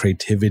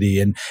creativity.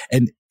 And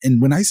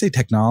when I say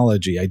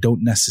technology, I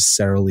don't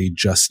necessarily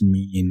just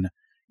mean,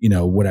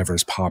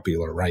 whatever's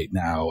popular right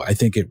now. I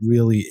think it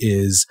really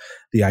is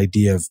the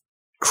idea of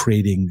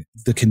creating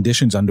the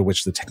conditions under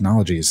which the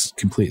technology is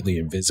completely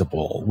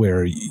invisible,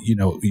 where,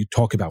 you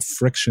talk about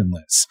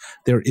frictionless.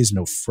 There is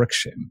no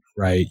friction,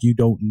 right? You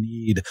don't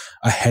need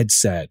a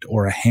headset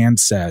or a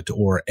handset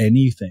or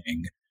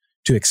anything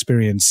to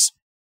experience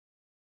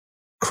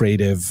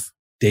creative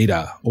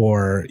data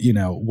or,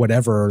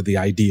 whatever the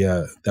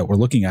idea that we're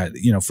looking at.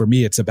 For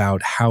me, it's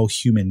about how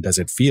human does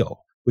it feel,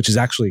 which is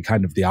actually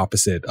kind of the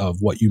opposite of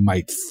what you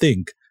might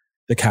think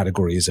the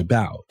category is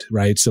about,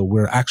 right? So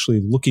we're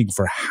actually looking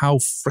for how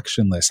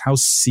frictionless, how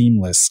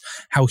seamless,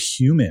 how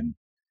human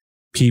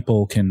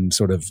people can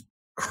sort of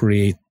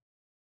create,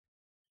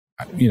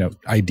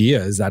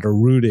 ideas that are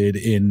rooted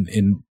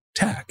in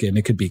tech. And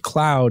it could be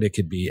cloud, it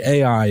could be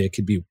AI, it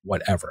could be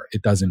whatever.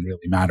 It doesn't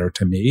really matter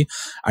to me.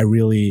 I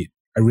really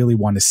I really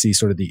want to see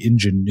sort of the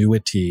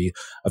ingenuity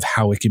of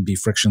how it can be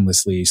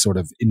frictionlessly sort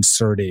of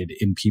inserted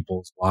in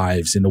people's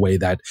lives in a way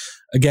that,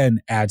 again,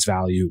 adds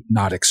value,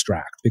 not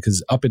extract.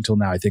 Because up until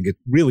now, I think it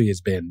really has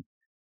been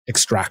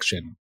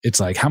extraction. It's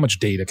like, how much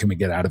data can we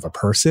get out of a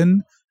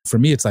person? For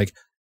me, it's like,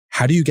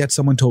 how do you get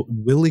someone to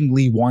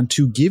willingly want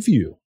to give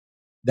you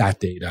that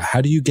data? How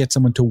do you get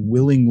someone to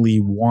willingly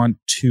want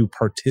to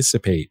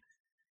participate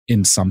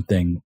in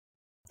something?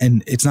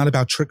 And it's not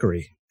about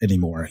trickery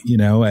anymore.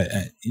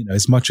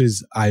 As much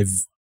as I've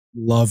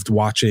loved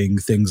watching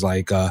things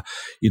like,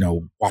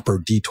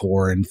 Whopper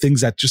Detour and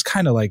things that just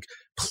kind of like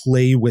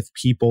play with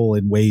people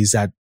in ways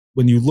that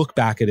when you look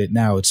back at it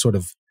now, it's a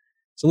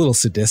little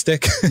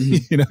sadistic.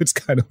 It's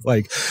kind of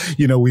like,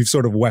 we've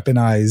sort of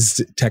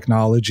weaponized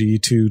technology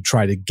to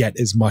try to get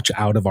as much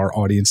out of our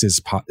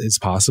audiences as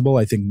possible.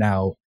 I think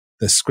now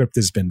the script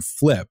has been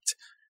flipped.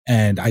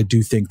 And I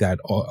do think that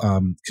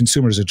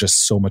consumers are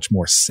just so much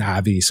more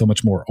savvy, so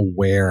much more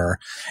aware.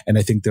 And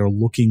I think they're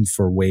looking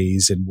for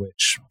ways in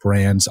which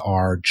brands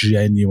are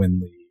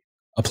genuinely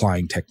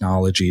applying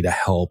technology to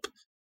help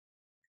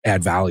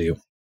add value,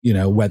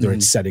 whether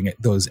it's setting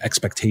those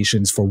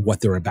expectations for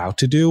what they're about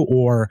to do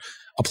or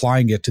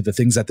applying it to the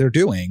things that they're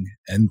doing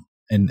and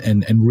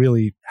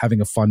really having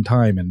a fun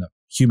time and a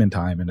human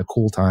time and a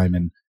cool time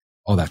and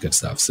all that good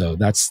stuff. So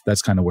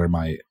that's kind of where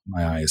my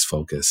eye is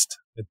focused.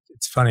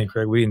 It's funny,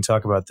 Craig, we didn't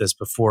talk about this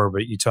before,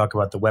 but you talk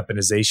about the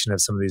weaponization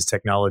of some of these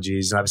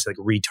technologies, and obviously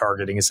like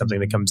retargeting is something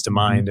that comes to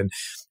mind. And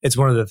it's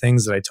one of the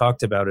things that I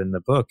talked about in the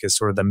book is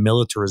sort of the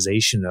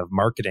militarization of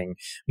marketing.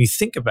 When you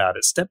think about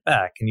it, step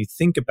back and you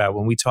think about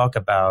when we talk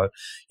about,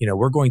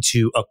 we're going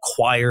to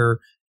acquire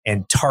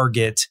and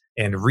target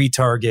and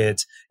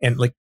retarget, and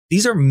like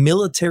these are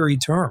military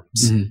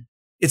terms.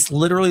 It's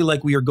literally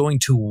like we are going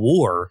to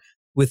war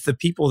with the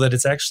people that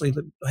it's actually,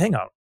 hang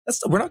on.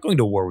 We're not going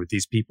to war with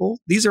these people.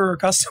 These are our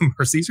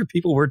customers. These are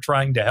people we're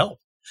trying to help,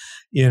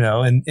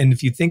 and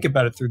if you think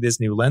about it through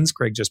this new lens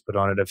Craig just put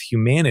on it of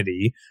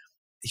humanity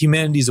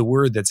is a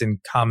word that's in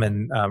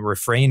common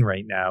refrain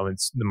right now in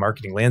the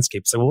marketing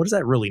landscape. So what does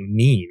that really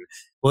mean?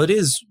 Well, it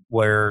is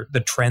where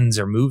the trends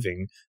are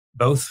moving,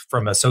 both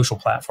from a social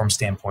platform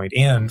standpoint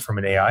and from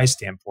an AI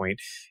standpoint,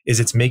 is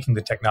it's making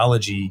the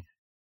technology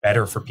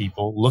better for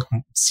people, look,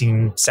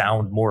 seem,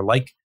 sound more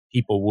like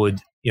people would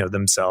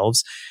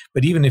themselves.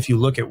 But even if you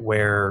look at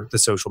where the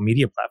social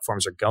media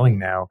platforms are going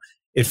now,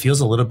 it feels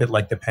a little bit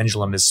like the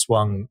pendulum is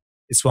swung.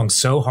 It swung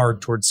so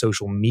hard towards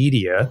social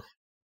media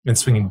and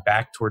swinging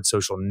back towards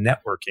social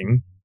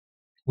networking,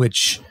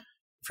 which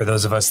for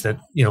those of us that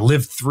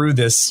lived through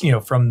this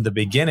from the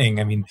beginning,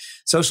 I mean,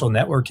 social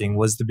networking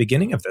was the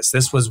beginning of this.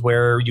 This was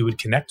where you would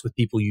connect with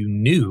people you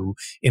knew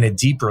in a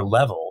deeper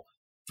level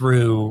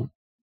through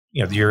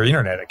your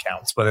internet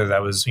accounts, whether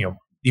that was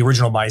the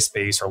original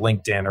MySpace or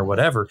LinkedIn or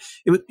whatever.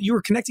 You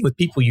were connecting with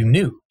people you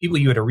knew, people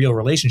you had a real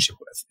relationship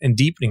with, and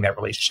deepening that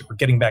relationship or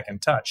getting back in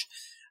touch.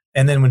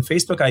 And then when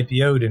Facebook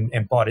IPO'd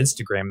and bought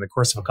Instagram in the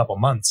course of a couple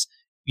months,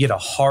 you had a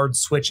hard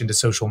switch into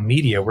social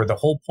media where the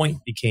whole point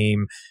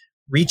became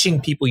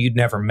reaching people you'd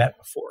never met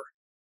before,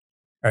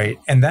 right?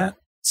 And that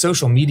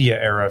social media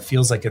era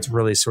feels like it's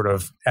really sort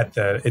of at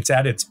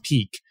its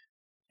peak.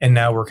 And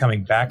now we're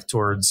coming back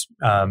towards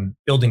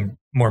building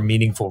more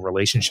meaningful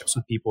relationships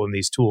with people in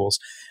these tools.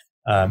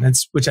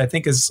 Which I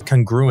think is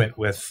congruent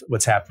with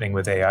what's happening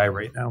with AI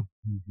right now.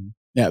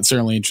 Yeah, it's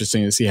certainly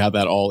interesting to see how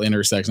that all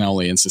intersects, not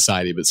only in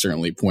society, but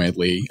certainly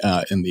pointedly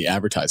in the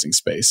advertising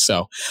space.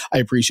 So I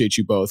appreciate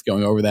you both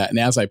going over that. And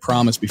as I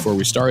promised before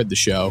we started the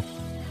show,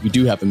 we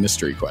do have a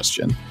mystery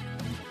question.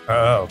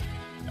 Oh.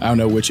 I don't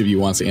know which of you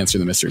wants to answer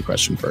the mystery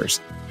question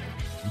first.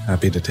 I'm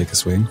happy to take a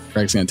swing.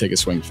 Craig's going to take a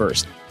swing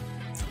first.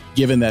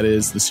 Given that it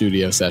is the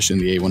studio session,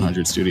 the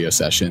A100 studio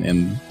session,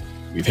 and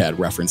we've had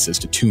references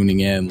to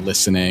tuning in,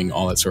 listening,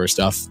 all that sort of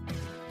stuff.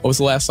 What was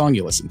the last song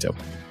you listened to?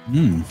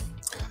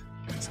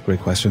 That's a great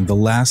question. The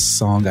last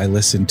song I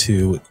listened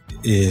to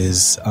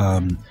is,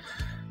 I'm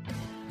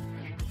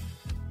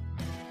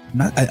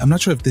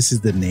not sure if this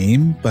is the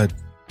name, but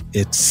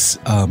it's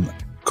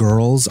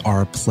Girls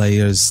Are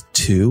Players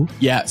Too.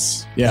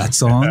 Yes. Yeah. That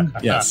song?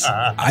 Yes.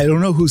 I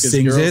don't know who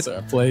sings girls it.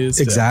 Are players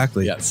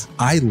exactly. Too. Yes.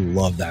 I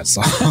love that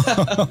song.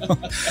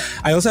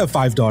 I also have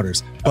 5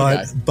 daughters,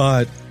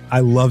 but I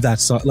love that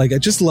song. Like, I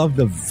just love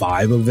the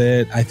vibe of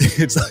it. I think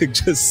it's like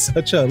just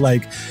such a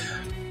like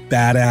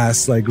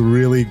badass, like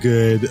really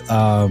good.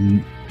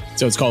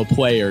 So it's called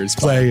Players.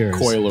 Players.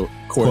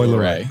 Coil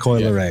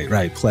Ray,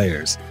 right?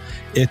 Players.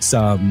 It's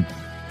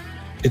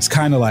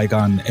kind of like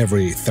on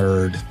every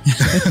third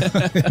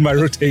in my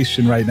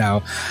rotation right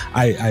now.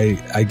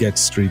 I get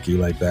streaky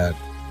like that.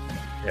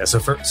 Yeah.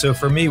 So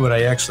for me, what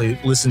I actually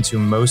listen to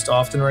most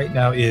often right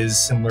now is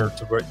similar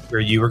to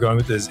where you were going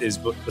with this, is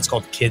what's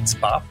called Kids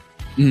Bop.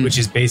 Which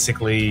is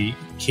basically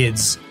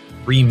kids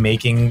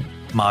remaking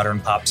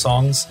modern pop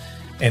songs.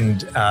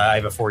 And I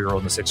have a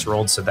 4-year-old and a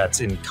 6-year-old, so that's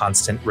in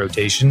constant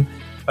rotation.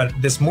 But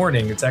this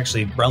morning, it's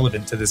actually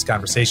relevant to this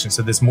conversation.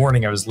 So this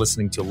morning I was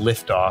listening to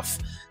Lift Off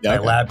by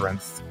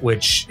Labyrinth,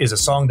 which is a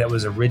song that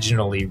was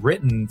originally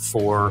written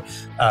for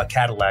a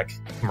Cadillac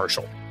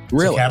commercial.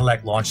 Really? So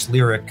Cadillac launched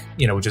Lyric,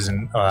 which is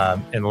an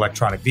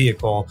electronic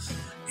vehicle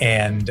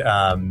and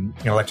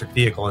electric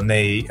vehicle. And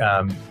they,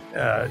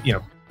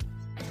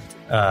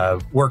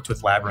 worked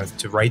with Labyrinth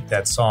to write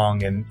that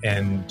song.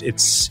 And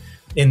it's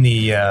in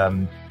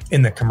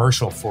the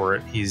commercial for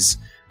it. He's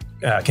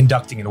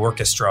conducting an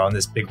orchestra on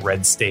this big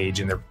red stage,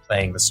 and they're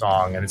playing the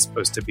song, and it's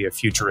supposed to be a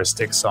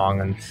futuristic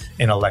song and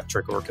an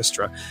electric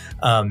orchestra.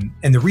 And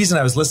the reason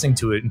I was listening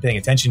to it and paying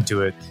attention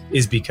to it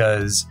is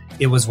because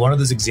it was one of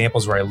those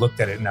examples where I looked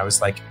at it and I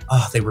was like,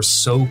 they were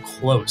so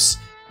close.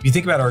 If you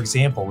think about our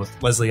example with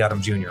Leslie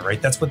Odom Jr.,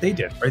 right? That's what they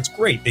did, right? It's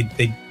great.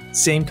 They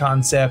same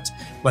concept.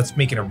 Let's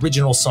make an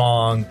original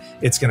song.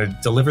 It's going to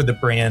deliver the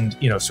brand,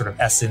 sort of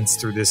essence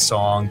through this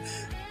song.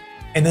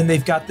 And then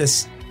they've got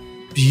this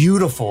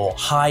beautiful,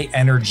 high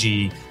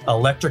energy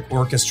electric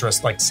orchestra,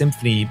 like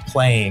symphony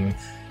playing,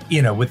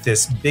 with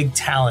this big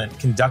talent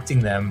conducting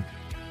them.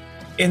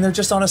 And they're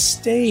just on a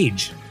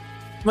stage.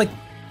 I'm like,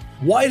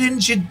 why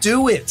didn't you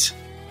do it?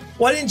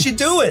 Why didn't you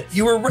do it?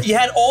 You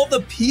had all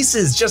the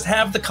pieces, just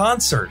have the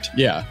concert.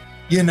 Yeah.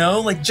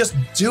 Just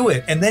do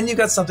it. And then you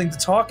got something to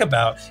talk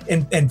about,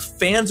 and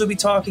fans will be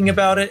talking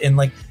about it. And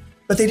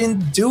but they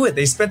didn't do it.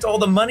 They spent all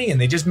the money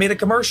and they just made a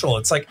commercial.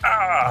 It's like,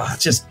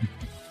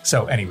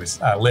 So anyways,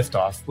 Lift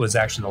Off was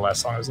actually the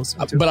last song I was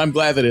listening to. But I'm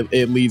glad that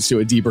it leads to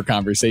a deeper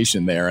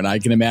conversation there. And I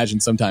can imagine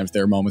sometimes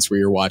there are moments where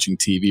you're watching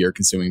TV or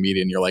consuming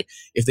media and you're like,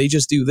 if they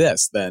just do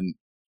this, then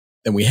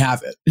we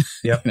have it.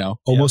 Yep.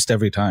 Almost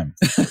every time.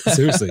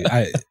 Seriously,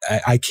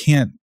 I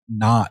can't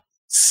not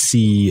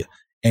see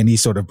any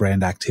sort of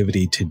brand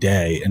activity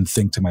today and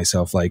think to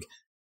myself, like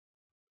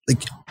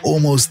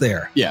almost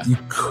there. Yeah. You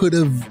could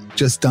have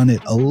just done it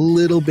a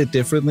little bit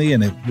differently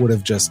and it would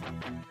have just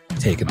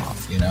taken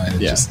off,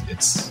 and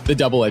it's the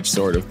double-edged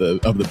sword of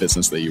the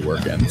business that you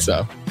work in.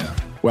 So,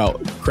 well,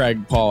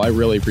 Craig, Paul, I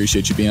really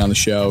appreciate you being on the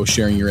show,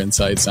 sharing your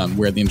insights on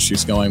where the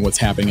industry's going, what's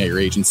happening at your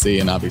agency,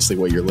 and obviously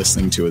what you're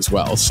listening to as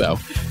well. So,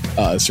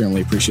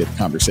 certainly appreciate the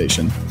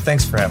conversation.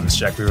 Thanks for having us,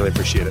 Jack. We really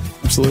appreciate it.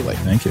 Absolutely.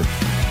 Thank you.